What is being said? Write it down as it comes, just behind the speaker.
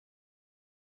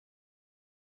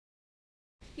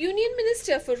Union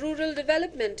Minister for Rural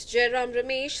Development Jairam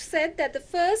Ramesh said that the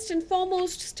first and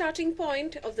foremost starting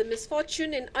point of the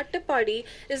misfortune in Attappady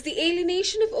is the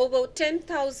alienation of over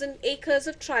 10,000 acres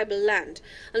of tribal land.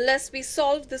 Unless we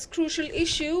solve this crucial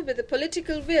issue with the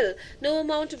political will, no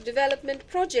amount of development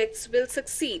projects will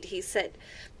succeed, he said.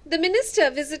 The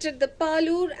minister visited the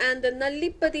Palur and the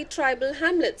Attappady tribal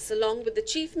hamlets along with the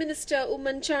Chief Minister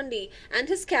Chandi and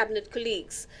his cabinet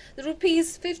colleagues. The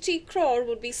rupees 50 crore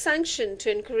would be sanctioned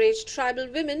to encourage tribal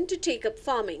women to take up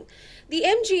farming. The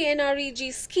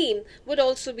MGNREG scheme would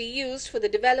also be used for the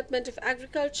development of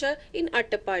agriculture in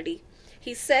Attappady.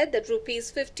 He said that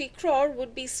rupees 50 crore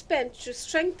would be spent to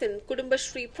strengthen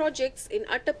Kudumbashree projects in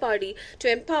Attappady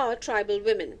to empower tribal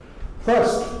women.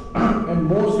 First and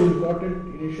most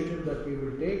important initiative that we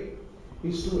will take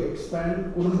is to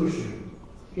expand Kudumbashree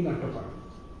in Attappady.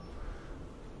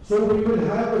 So we will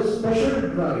have a special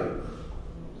drive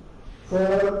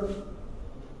for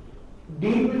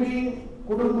deepening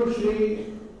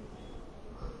Kudumbashree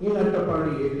in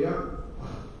Attappady area.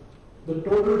 The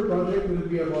total project will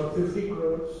be about 50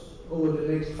 crores over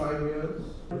the next 5 years.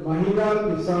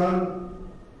 Mahila Kisan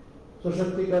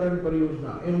Sashaktikarana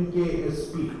Pariyojana,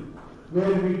 MKSP,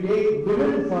 where we take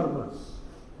women farmers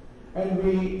and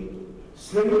we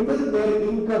strengthen their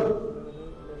income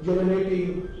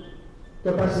generating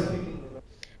capacity.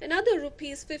 Another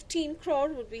rupees 15 crore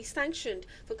would be sanctioned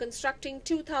for constructing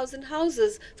 2,000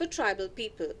 houses for tribal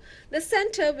people. The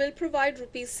centre will provide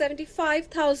rupees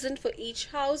 75,000 for each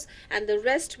house, and the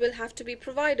rest will have to be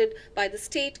provided by the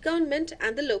state government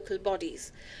and the local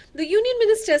bodies. The Union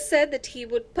Minister said that he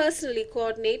would personally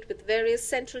coordinate with various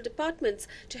central departments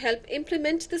to help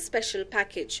implement the special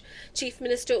package. Chief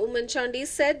Minister Chandi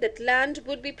said that land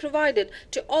would be provided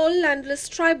to all landless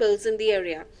tribals in the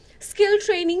area. Skill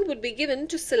training would be given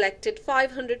to selected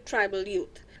 500 tribal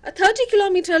youth. A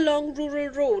 30-kilometer long rural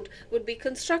road would be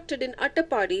constructed in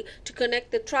Attappady to connect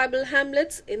the tribal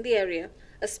hamlets in the area.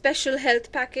 A special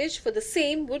health package for the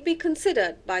same would be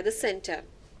considered by the centre.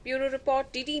 Bureau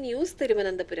Report, DD News,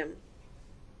 Thiruvananthapuram.